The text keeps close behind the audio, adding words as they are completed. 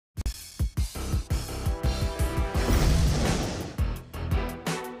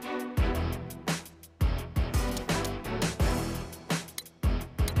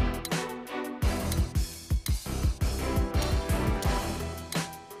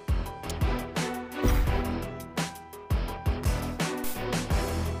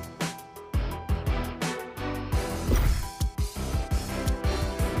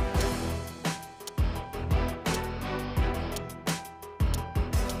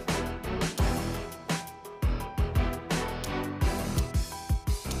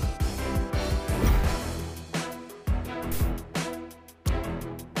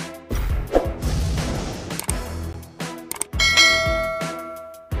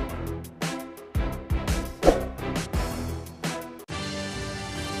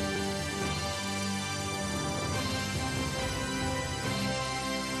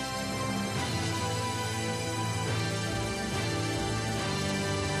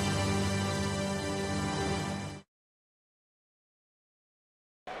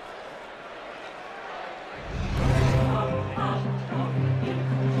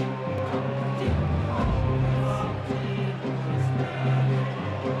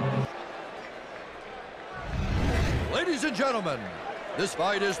gentlemen, this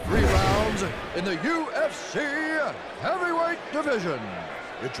fight is 3 rounds in the UFC heavyweight division.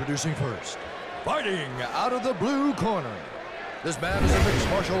 Introducing first, fighting out of the blue corner. This man is a mixed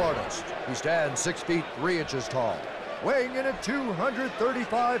martial artist. He stands 6 feet 3 inches tall, weighing in at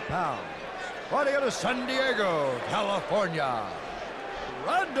 235 pounds. Fighting out of San Diego, California,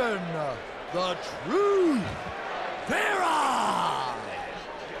 Brandon the Truth Vera.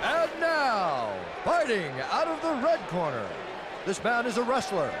 And now, fighting out of the red corner, this man is a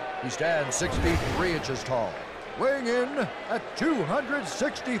wrestler. He stands 6 feet 3 inches tall, weighing in at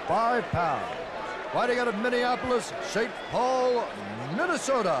 265 pounds. Fighting out of Minneapolis, St. Paul,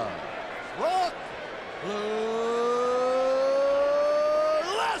 Minnesota, Brock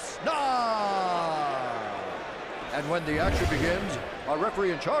Lesnar. And when the action begins, our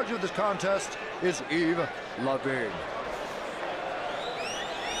referee in charge of this contest is Yves Lavigne.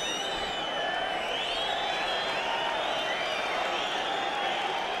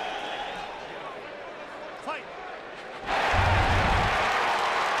 Fight!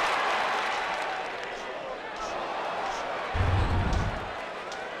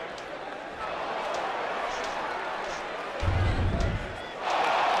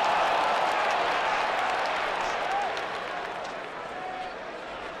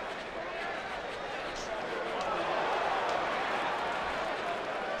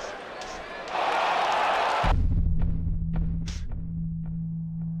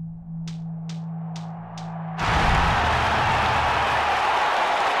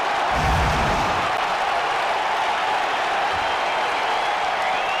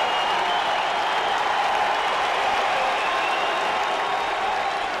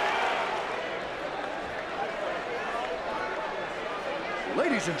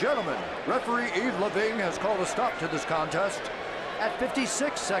 Ladies and gentlemen, referee Yves Lavigne has called a stop to this contest at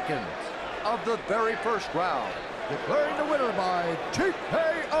 56 seconds of the very first round, declaring the winner by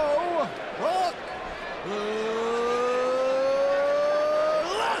TKO, Brock